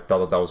recall, and I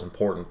thought that was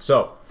important.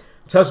 So,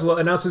 Tesla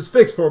announces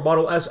fix for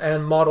Model S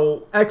and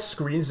Model X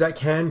screens that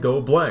can go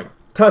blank.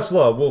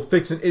 Tesla will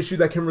fix an issue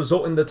that can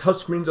result in the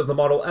touchscreens of the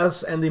Model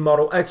S and the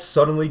Model X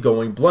suddenly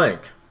going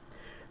blank.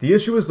 The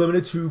issue is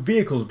limited to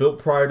vehicles built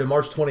prior to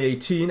March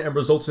 2018 and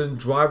results in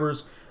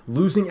drivers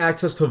losing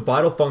access to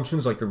vital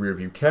functions like the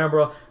rear-view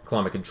camera,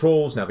 climate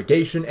controls,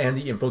 navigation, and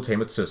the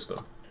infotainment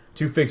system.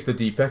 To fix the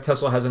defect,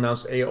 Tesla has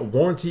announced a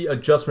warranty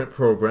adjustment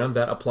program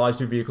that applies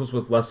to vehicles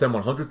with less than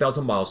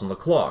 100,000 miles on the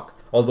clock,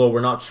 although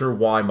we're not sure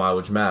why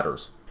mileage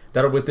matters,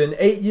 that are within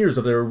 8 years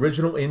of their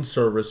original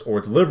in-service or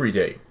delivery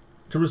date.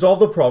 To resolve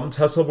the problem,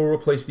 Tesla will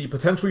replace the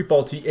potentially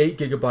faulty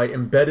 8GB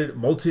embedded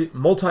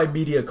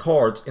multimedia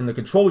cards in the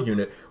control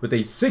unit with a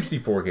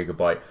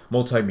 64GB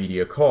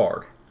multimedia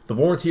card. The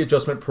warranty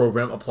adjustment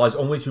program applies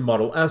only to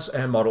Model S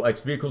and Model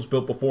X vehicles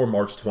built before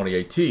March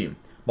 2018.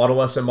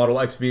 Model S and Model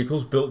X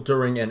vehicles built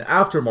during and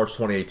after March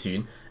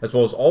 2018, as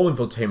well as all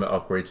infotainment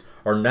upgrades,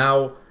 are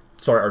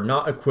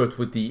not equipped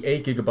with the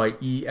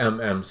 8GB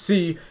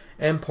eMMC,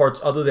 and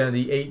parts other than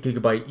the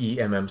 8GB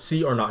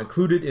eMMC are not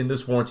included in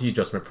this warranty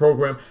adjustment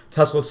program,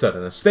 Tesla said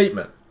in a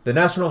statement. The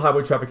National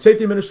Highway Traffic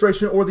Safety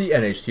Administration, or the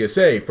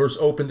NHTSA, first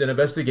opened an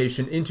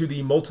investigation into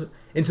the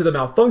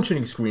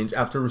malfunctioning screens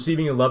after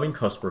receiving 11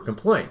 customer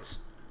complaints.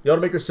 The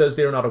automaker says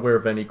they are not aware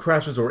of any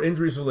crashes or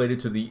injuries related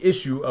to the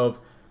issue, and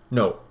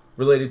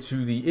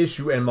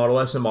Model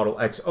S and Model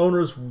X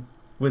owners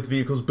with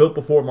vehicles built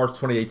before March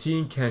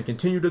 2018 can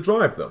continue to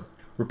drive them.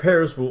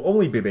 Repairs will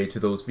only be made to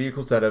those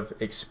vehicles that have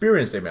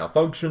experienced a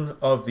malfunction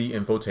of the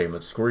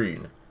infotainment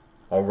screen.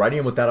 Alrighty,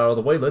 and with that out of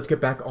the way, let's get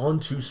back on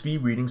to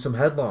speed reading some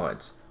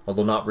headlines.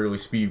 Although not really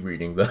speed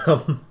reading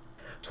them.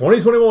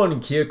 2021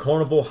 Kia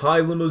Carnival High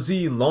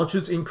Limousine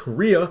launches in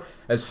Korea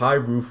as high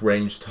roof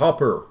range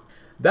topper.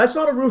 That's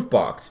not a roof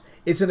box.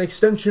 It's an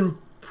extension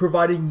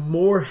providing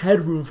more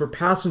headroom for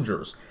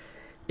passengers.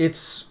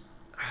 It's...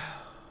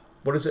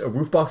 what is it? A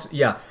roof box?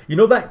 Yeah. You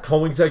know that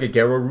Koenigsegg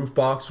Agera roof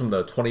box from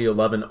the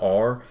 2011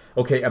 R?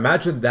 Okay,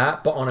 imagine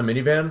that, but on a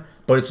minivan,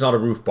 but it's not a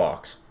roof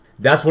box.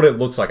 That's what it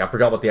looks like. I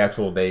forgot what the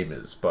actual name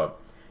is, but...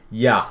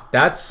 yeah,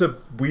 that's a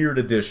weird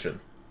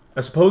addition. I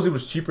suppose it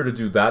was cheaper to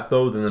do that,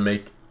 though, than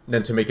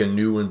to make a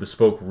new and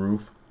bespoke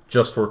roof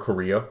just for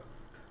Korea.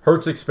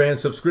 Hertz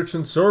expands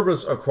subscription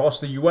service across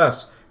the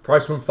U.S.,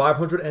 priced from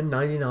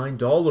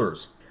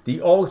 $599.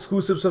 The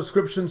all-exclusive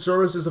subscription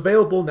service is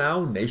available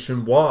now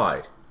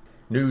nationwide.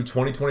 New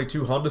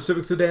 2022 Honda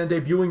Civic sedan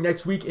debuting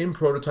next week in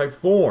prototype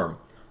form.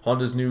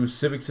 Honda's new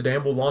Civic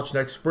sedan will launch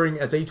next spring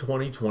as a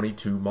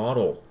 2022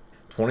 model.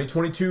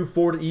 2022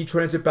 Ford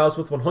E-Transit boasts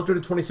with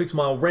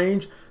 126-mile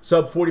range,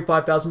 sub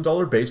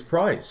 $45,000 base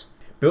price.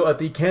 Built at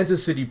the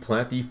Kansas City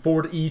plant, the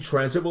Ford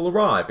E-Transit will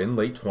arrive in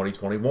late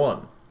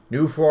 2021.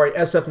 New Ferrari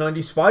SF90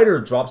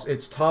 Spyder drops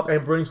its top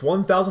and brings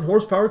 1,000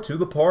 horsepower to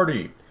the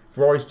party.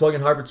 Ferrari's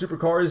plug-in hybrid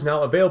supercar is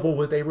now available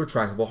with a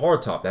retractable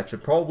hardtop. That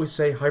should probably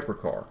say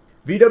hypercar.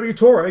 VW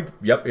Touareg,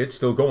 yep, it's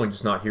still going,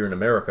 just not here in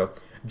America,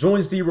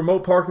 joins the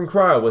remote parking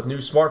crowd with new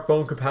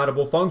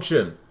smartphone-compatible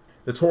function.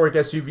 The Touareg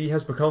SUV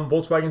has become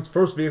Volkswagen's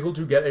first vehicle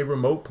to get a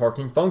remote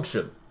parking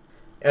function.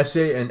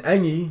 FCA and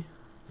Eni,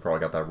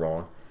 probably got that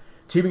wrong,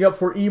 teaming up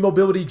for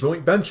e-mobility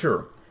joint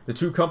venture. The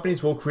two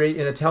companies will create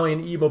an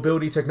Italian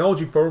e-mobility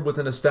technology firm with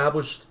an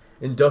established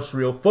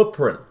industrial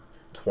footprint.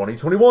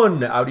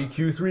 2021, Audi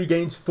Q3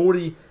 gains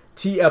 40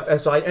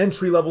 TFSI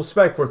entry-level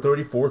spec for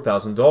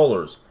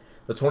 $34,000.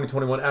 The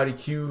 2021 Audi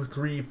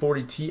Q3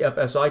 40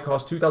 TFSI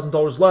costs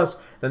 $2,000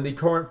 less than the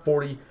current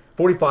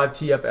 45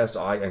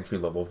 TFSI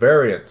entry-level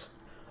variant.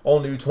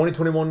 All-new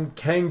 2021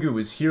 Kangoo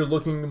is here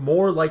looking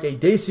more like a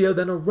Dacia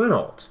than a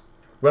Renault.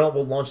 Renault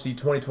will launch the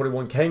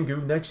 2021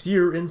 Kangoo next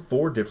year in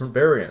 4 different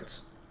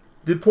variants.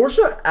 Did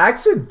Porsche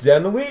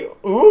accidentally,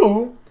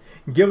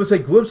 give us a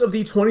glimpse of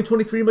the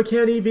 2023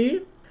 Macan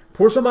EV?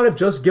 Porsche might have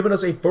just given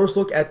us a first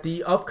look at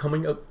the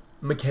upcoming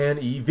Macan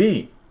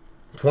EV.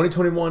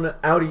 2021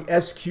 Audi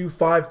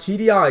SQ5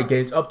 TDI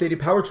gains updated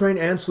powertrain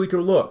and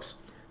sleeker looks.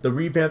 The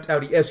revamped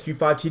Audi SQ5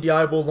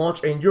 TDI will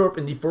launch in Europe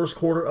in the first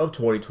quarter of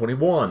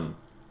 2021.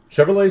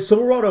 Chevrolet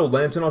Silverado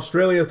lands in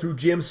Australia through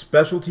GM's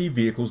Specialty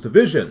Vehicles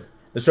division.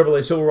 The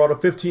Chevrolet Silverado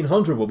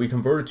 1500 will be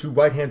converted to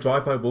right-hand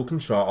drive by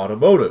Wilkinshaw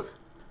Automotive.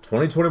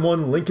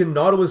 2021 Lincoln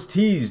Nautilus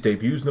Tease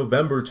debuts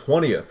November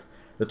 20th.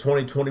 The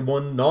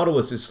 2021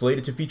 Nautilus is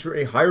slated to feature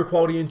a higher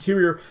quality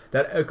interior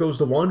that echoes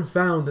the one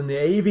found in the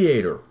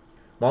Aviator.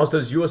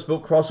 Mazda's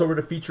US-built crossover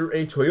to feature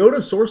a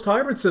Toyota-sourced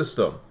hybrid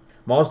system.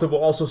 Mazda will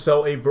also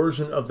sell a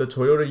version of the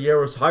Toyota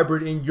Yaris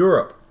hybrid in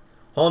Europe.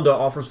 Honda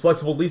offers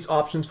flexible lease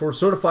options for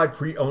certified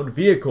pre-owned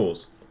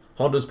vehicles.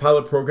 Honda's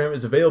pilot program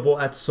is available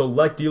at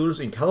select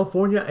dealers in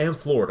California and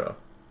Florida.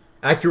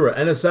 Acura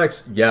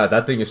NSX, yeah,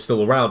 that thing is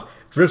still around,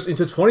 drifts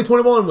into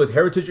 2021 with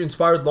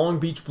heritage-inspired Long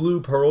Beach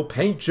Blue Pearl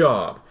paint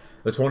job.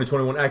 The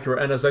 2021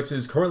 Acura NSX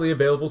is currently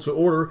available to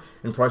order,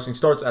 and pricing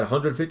starts at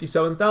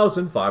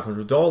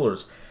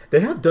 $157,500.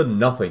 They have done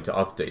nothing to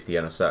update the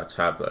NSX,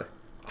 have they?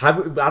 I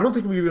don't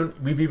think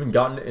we've even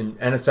gotten an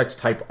NSX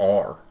Type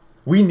R.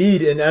 We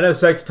need an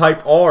NSX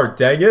Type R,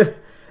 dang it!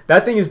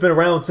 That thing has been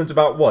around since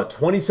about,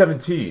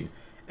 2017.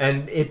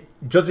 And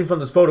judging from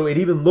this photo, it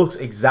even looks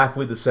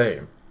exactly the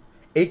same.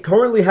 It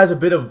currently has a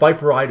bit of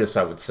viperitis,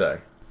 I would say.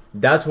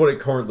 That's what it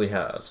currently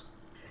has.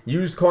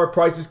 Used car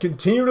prices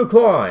continue to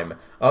climb,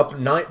 up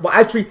 9. Well,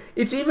 actually,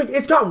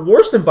 it's got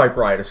worse than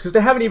viperitis because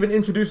they haven't even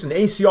introduced an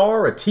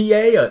ACR, a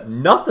TA,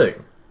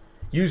 nothing.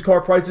 Used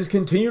car prices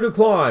continue to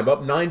climb,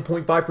 up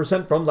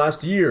 9.5% from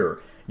last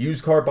year.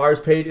 Used car buyers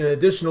paid an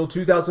additional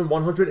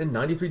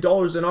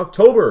 $2,193 in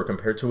October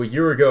compared to a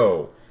year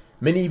ago.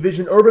 Mini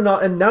Vision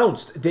Urbanaut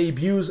announced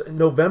debuts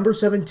November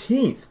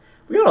 17th.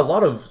 We got a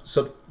lot of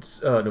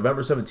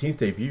November 17th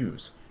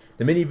debuts.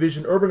 The Mini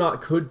Vision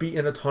Urbanaut could be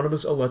an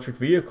autonomous electric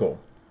vehicle.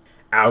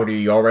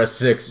 Audi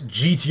RS6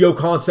 GTO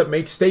concept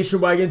makes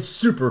station wagons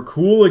super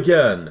cool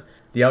again.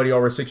 The Audi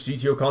RS6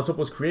 GTO concept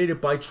was created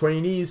by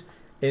trainees,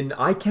 and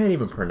I can't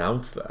even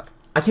pronounce that.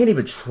 I can't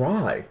even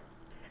try.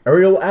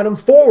 Ariel Atom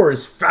 4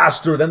 is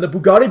faster than the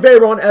Bugatti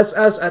Veyron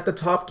SS at the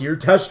Top Gear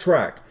test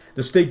track.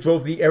 The stake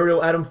drove the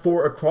Ariel Atom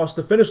 4 across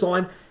the finish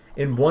line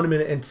in 1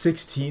 minute and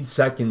 16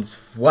 seconds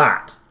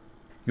flat.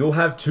 You'll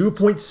have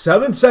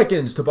 2.7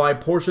 seconds to buy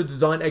Porsche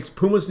Design X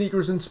Puma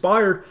sneakers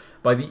inspired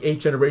by the 8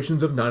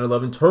 generations of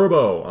 911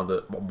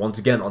 Turbo once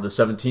again on the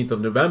 17th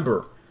of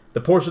November.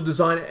 The Porsche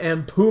Design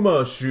and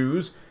Puma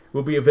shoes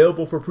will be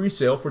available for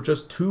pre-sale for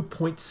just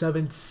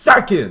 2.7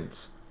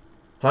 seconds.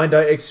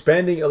 Hyundai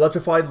expanding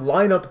electrified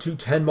lineup to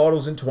 10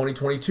 models in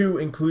 2022,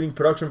 including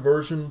production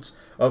versions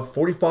of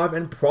 45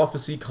 and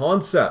Prophecy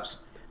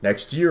concepts.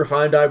 Next year,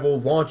 Hyundai will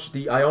launch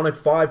the Ioniq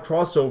 5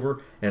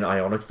 crossover and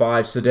Ioniq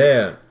 5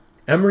 sedan.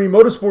 Emery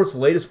Motorsports'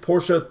 latest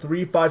Porsche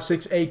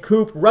 356A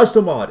Coupe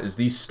Restomod is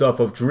the stuff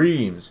of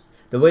dreams.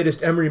 The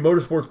latest Emery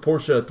Motorsports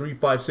Porsche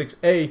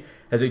 356A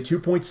has a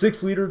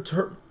 2.6-liter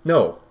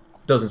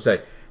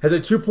has a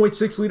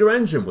 2.6-liter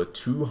engine with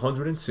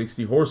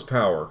 260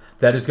 horsepower.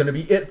 That is going to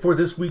be it for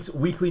this week's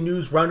weekly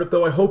news roundup,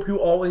 though. I hope you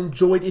all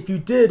enjoyed. If you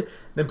did,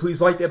 then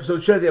please like the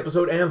episode, share the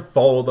episode, and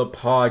follow the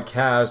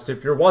podcast.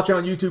 If you're watching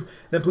on YouTube,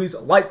 then please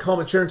like,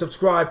 comment, share, and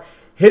subscribe.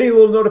 hitting a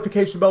little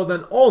notification bell,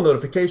 then all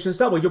notifications.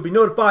 That way you'll be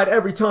notified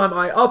every time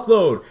I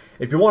upload.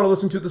 If you want to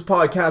listen to this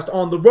podcast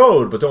on the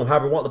road, but don't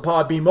have or want the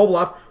Podbean mobile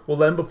app, well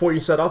then, before you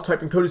set off,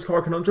 type in Cody's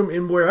Car Conundrum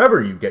in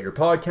wherever you get your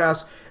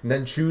podcasts, and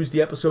then choose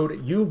the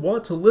episode you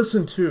want to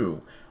listen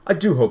to. I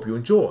do hope you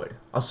enjoyed.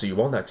 I'll see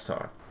you all next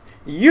time.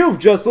 You've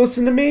just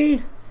listened to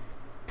me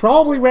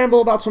probably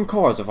ramble about some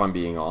cars, if I'm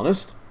being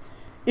honest.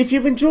 If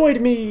you've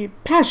enjoyed me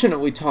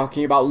passionately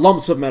talking about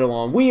lumps of metal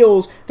on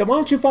wheels, then why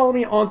don't you follow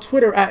me on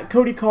Twitter at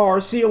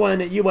CodyCar,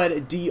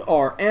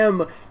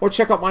 CONUNDRM, or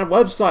check out my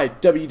website,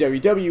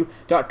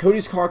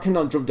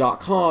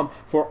 www.codyscarconundrum.com,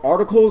 for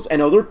articles and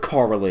other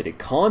car-related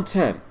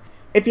content.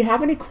 If you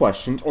have any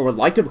questions or would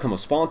like to become a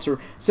sponsor,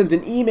 send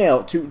an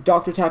email to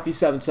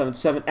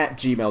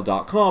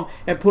drtaffy777@gmail.com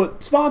and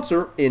put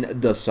sponsor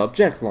in the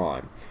subject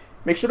line.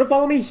 Make sure to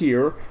follow me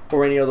here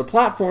or any other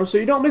platform so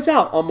you don't miss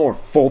out on more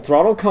full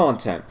throttle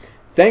content.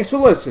 Thanks for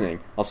listening.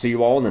 I'll see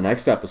you all in the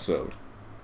next episode.